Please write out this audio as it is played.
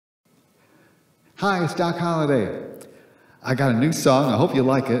Hi, it's Doc Holliday. I got a new song. I hope you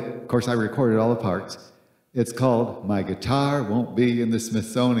like it. Of course, I recorded all the parts. It's called My Guitar Won't Be in the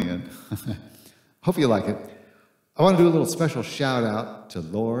Smithsonian. Hope you like it. I want to do a little special shout out to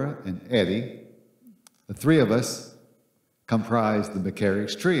Laura and Eddie. The three of us comprise the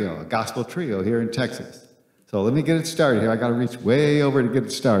McCarrick's Trio, a gospel trio here in Texas. So let me get it started here. I got to reach way over to get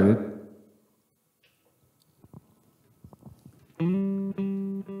it started.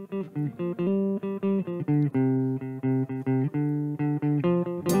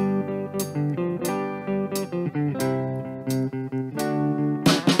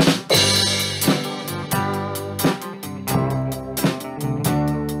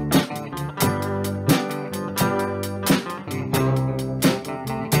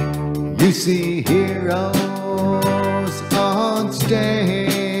 You see heroes on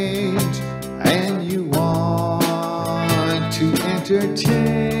stage and you want to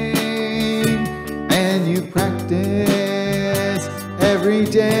entertain and you practice every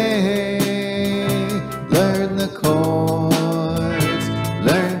day. Learn the chords,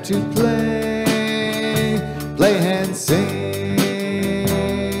 learn to play, play and sing,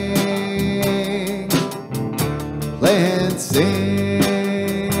 play and sing.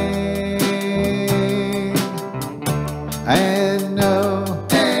 And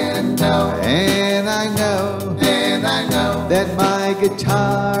I know that my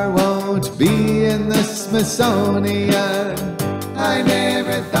guitar won't be in the Smithsonian. I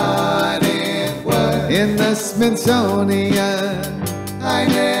never thought it would. In the Smithsonian, I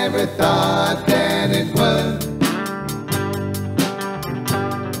never thought that it would.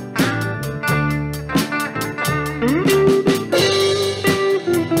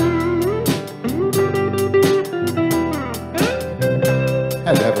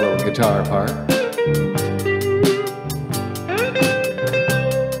 Had to have a little guitar part.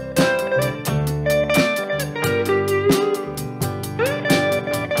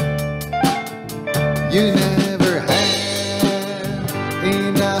 You never have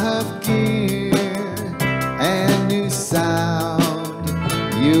enough gear and new sound.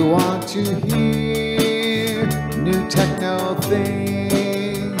 You want to hear new techno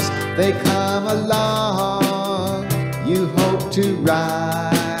things. They come along. You hope to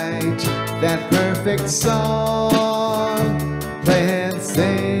write that perfect song. Play and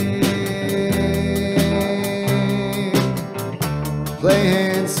sing. Play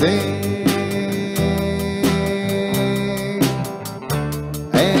and sing.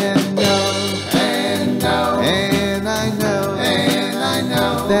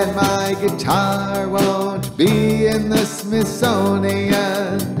 That my guitar won't be in the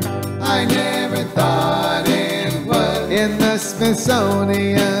Smithsonian. I never thought it would. In the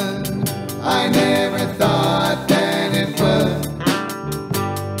Smithsonian, I never thought that it would.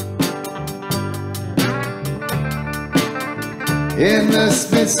 In the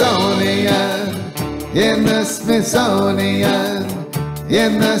Smithsonian, in the Smithsonian,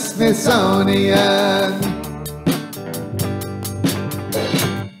 in the Smithsonian.